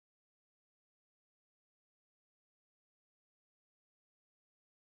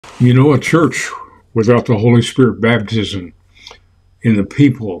You know, a church without the Holy Spirit baptism in the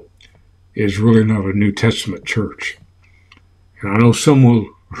people is really not a New Testament church. And I know some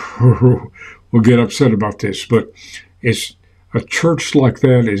will get upset about this, but it's a church like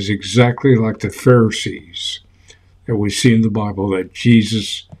that is exactly like the Pharisees that we see in the Bible that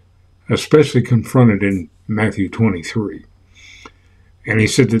Jesus especially confronted in Matthew 23. And he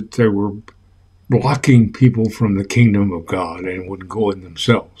said that they were blocking people from the kingdom of God and wouldn't go in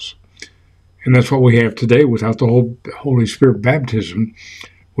themselves. And that's what we have today without the Holy Spirit baptism,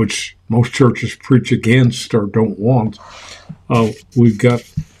 which most churches preach against or don't want. We've got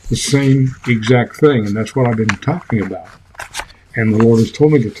the same exact thing, and that's what I've been talking about. And the Lord has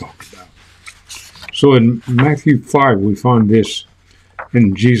told me to talk about. So in Matthew 5, we find this,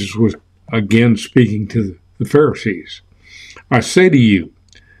 and Jesus was again speaking to the Pharisees. I say to you,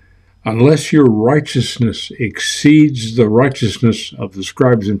 unless your righteousness exceeds the righteousness of the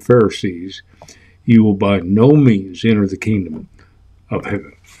scribes and Pharisees, you will by no means enter the kingdom of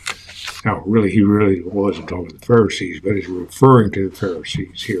heaven. Now, he really wasn't talking to the Pharisees, but he's referring to the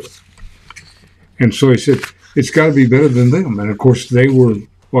Pharisees here. And so he said, it's got to be better than them. And of course, they were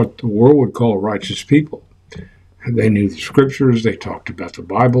what the world would call righteous people. They knew the scriptures, they talked about the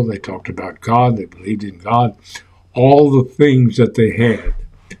Bible, they talked about God, they believed in God, all the things that they had,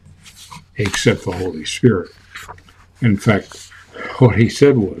 except the Holy Spirit. In fact, what he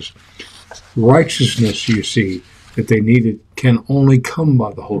said was, righteousness, you see, that they needed can only come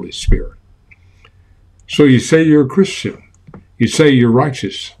by the Holy Spirit. So you say you're a Christian, you say you're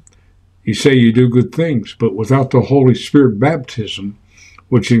righteous, you say you do good things, but without the Holy Spirit baptism,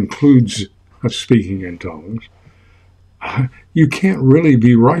 which includes speaking in tongues, you can't really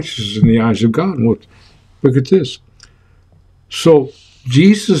be righteous in the eyes of God. Look at this. So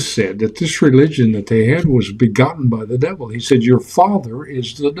Jesus said that this religion that they had was begotten by the devil. He said, your father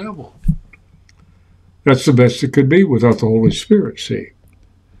is the devil. That's the best it could be without the Holy Spirit, see.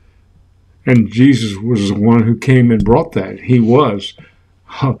 And Jesus was the one who came and brought that. He was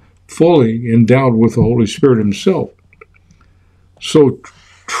fully endowed with the Holy Spirit himself. So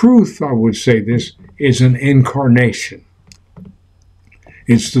truth, I would say this, is an incarnation.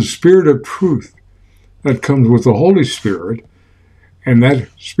 It's the Spirit of truth that comes with the Holy Spirit, and that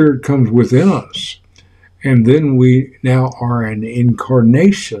Spirit comes within us. And then we now are an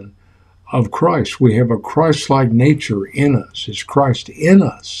incarnation of Christ. We have a Christ-like nature in us. It's Christ in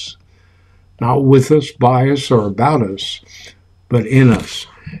us. Not with us, by us, or about us, but in us.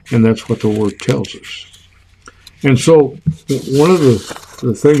 And that's what the Word tells us. And so one of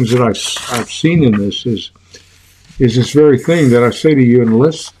the things that I've seen in this is this very thing that I say to you,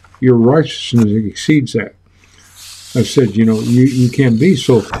 unless your righteousness exceeds that. I said, you can't be.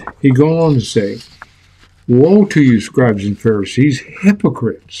 So he goes on to say, woe to you, scribes and Pharisees,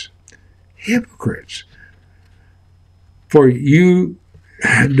 hypocrites. Hypocrites. For you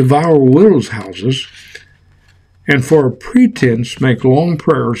devour widows' houses, and for a pretense make long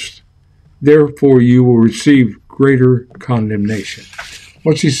prayers, therefore you will receive greater condemnation.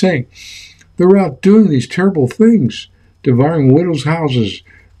 What's he saying? They're out doing these terrible things, devouring widows' houses,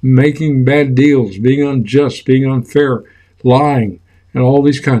 making bad deals, being unjust, being unfair, lying, and all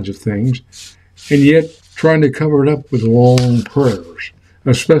these kinds of things, and yet trying to cover it up with long prayers,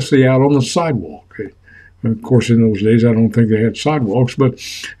 especially out on the sidewalk. Of course, in those days, I don't think they had sidewalks, but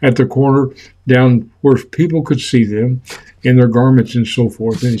at the corner down where people could see them in their garments and so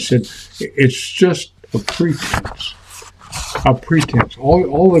forth. And he said, it's just a pretense. A pretense.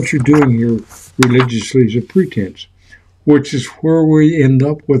 All that you're doing here religiously is a pretense, which is where we end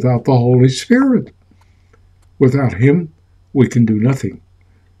up without the Holy Spirit. Without him, we can do nothing.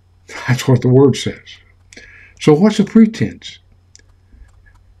 That's what the Word says. So what's a pretense?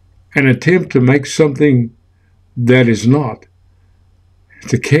 An attempt to make something that is not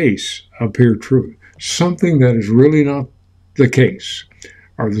the case appear true. Something that is really not the case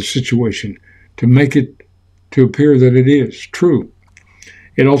or the situation, to make it to appear that it is true.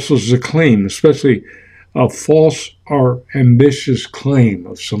 It also is a claim, especially a false or ambitious claim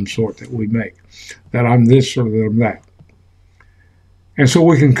of some sort that we make, that I'm this or that I'm that. And so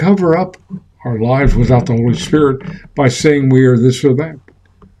we can cover up our lives without the Holy Spirit by saying we are this or that.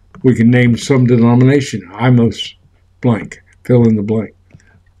 We can name some denomination. I'm a blank, fill in the blank.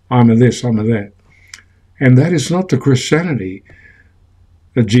 I'm a this, I'm a that. And that is not the Christianity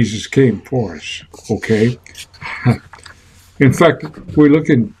that Jesus came for us, okay? In fact, we look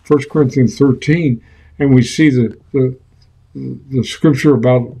in 1 Corinthians 13, and we see the scripture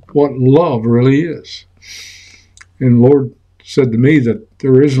about what love really is. And the Lord said to me that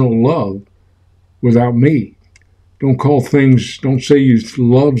there is no love without me. Don't say you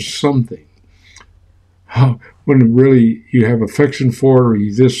love something when really you have affection for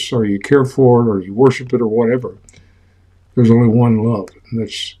it, or you care for it, or you worship it, or whatever. There's only one love, and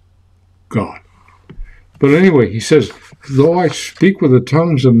that's God. But anyway, he says, though I speak with the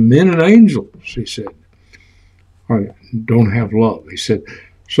tongues of men and angels, he said, I don't have love. He said,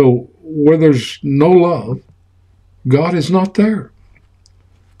 so where there's no love, God is not there.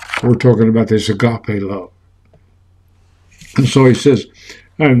 We're talking about this agape love. And so he says,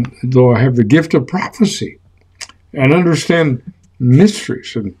 and though I have the gift of prophecy and understand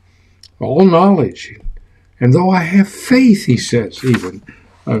mysteries and all knowledge, and though I have faith, he says, even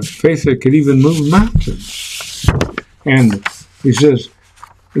faith that could even move mountains. And he says,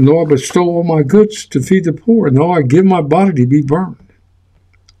 and though I bestow all my goods to feed the poor, and though I give my body to be burned,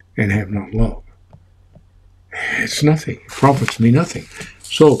 and have not love, it's nothing. It profits me nothing.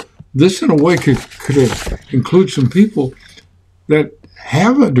 So this, in a way, could include some people that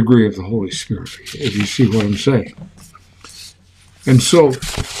have a degree of the Holy Spirit, if you see what I'm saying. And so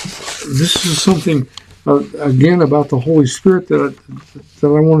this is something, again, about the Holy Spirit that I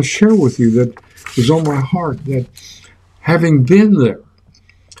want to share with you, that is on my heart, that having been there,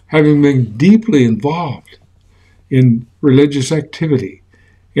 having been deeply involved in religious activity,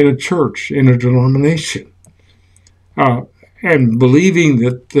 in a church, in a denomination, and believing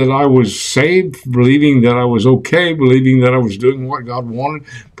that I was saved, believing that I was okay, believing that I was doing what God wanted,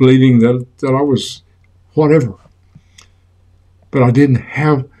 believing that I was whatever. But I didn't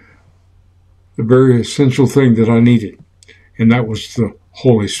have the very essential thing that I needed, and that was the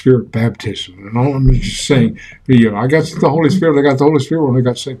Holy Spirit baptism. And all I'm just saying, I got the Holy Spirit when I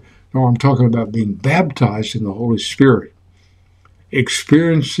got saved. No, I'm talking about being baptized in the Holy Spirit,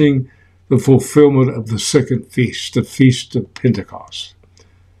 experiencing the fulfillment of the second feast, the Feast of Pentecost.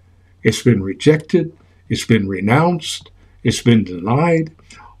 It's been rejected, it's been renounced, it's been denied,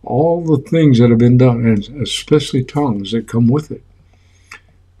 all the things that have been done, and especially tongues that come with it.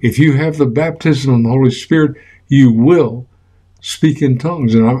 If you have the baptism of the Holy Spirit, you will speak in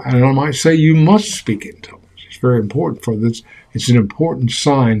tongues. And I might say you must speak in tongues. It's very important for this. It's an important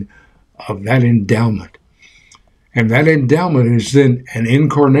sign of that endowment. And that endowment is then an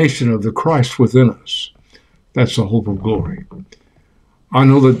incarnation of the Christ within us. That's the hope of glory. I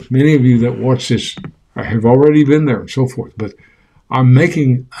know that many of you that watch this have already been there and so forth, but I'm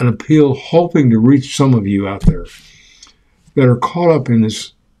making an appeal, hoping to reach some of you out there that are caught up in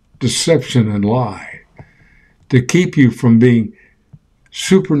this deception and lie, to keep you from being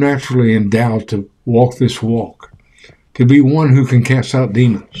supernaturally endowed to walk this walk, to be one who can cast out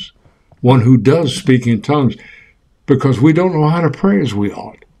demons, one who does speak in tongues, because we don't know how to pray as we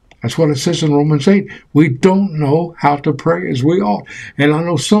ought. That's what it says in Romans 8. We don't know how to pray as we ought. And I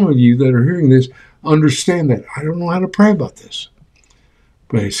know some of you that are hearing this understand that. I don't know how to pray about this.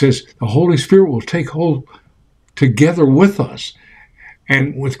 But it says the Holy Spirit will take hold together with us,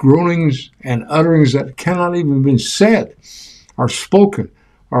 and with groanings and utterings that cannot even be said or spoken,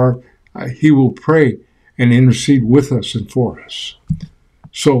 or he will pray and intercede with us and for us.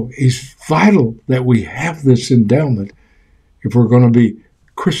 So it's vital that we have this endowment if we're going to be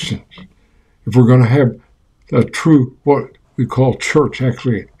Christians, if we're going to have a true, what we call church,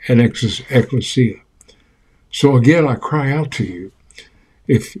 actually an ecclesia. So again, I cry out to you,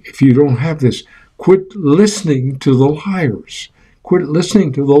 if you don't have this, quit listening to the liars. Quit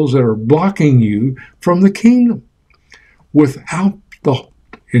listening to those that are blocking you from the kingdom. Without the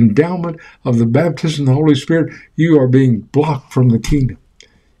endowment of the baptism of the Holy Spirit, you are being blocked from the kingdom.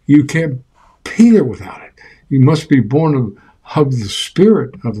 You can't be there without it. You must be born of the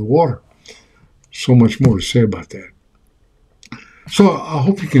Spirit, of the water. So much more to say about that. So I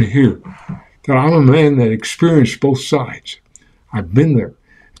hope you can hear that I'm a man that experienced both sides. I've been there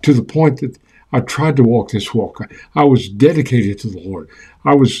to the point that I tried to walk this walk. I was dedicated to the Lord.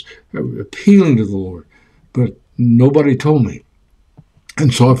 I was appealing to the Lord, but nobody told me.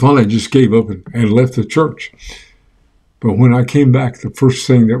 And so I finally just gave up and left the church. But when I came back, the first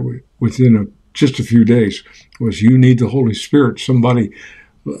thing that within just a few days was, you need the Holy Spirit. Somebody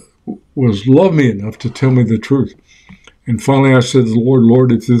was love me enough to tell me the truth. And finally I said to the Lord,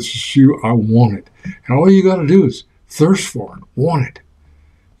 Lord, if this is you, I want it. And all you got to do is thirst for it, want it.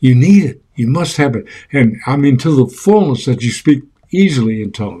 You need it. You must have it. And I mean, to the fullness that you speak easily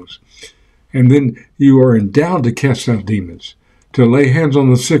in tongues. And then you are endowed to cast out demons, to lay hands on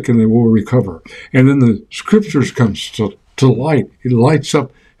the sick and they will recover. And then the scriptures comes to light. It lights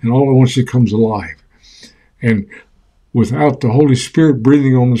up, and all at once it comes alive. And without the Holy Spirit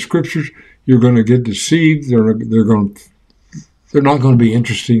breathing on the scriptures, you're going to get deceived. They're not going to be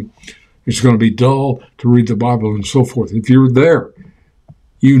interesting It's going to be dull to read the Bible and so forth. If you're there,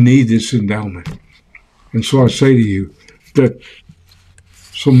 you need this endowment. And so I say to you that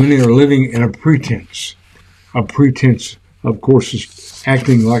so many are living in a pretense. A pretense, of course, is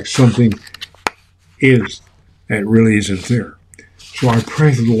acting like something is that really isn't there. So I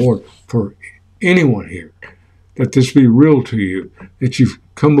pray to the Lord for anyone here, that this be real to you, that you've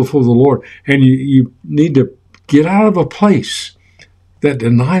come before the Lord, and you need to get out of a place that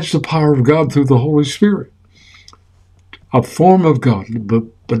denies the power of God through the Holy Spirit. A form of God,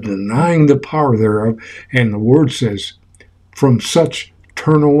 but denying the power thereof. And the Word says, from such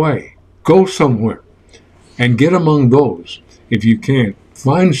turn away. Go somewhere and get among those, if you can.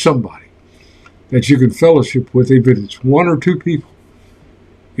 Find somebody that you can fellowship with, if it's one or two people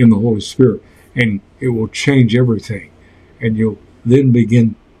in the Holy Spirit, and it will change everything. And you'll then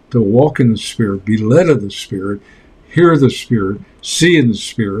begin to walk in the Spirit, be led of the Spirit, hear the Spirit, see in the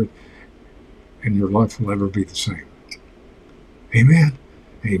Spirit, and your life will never be the same. Amen.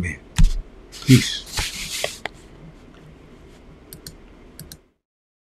 Amen. Peace.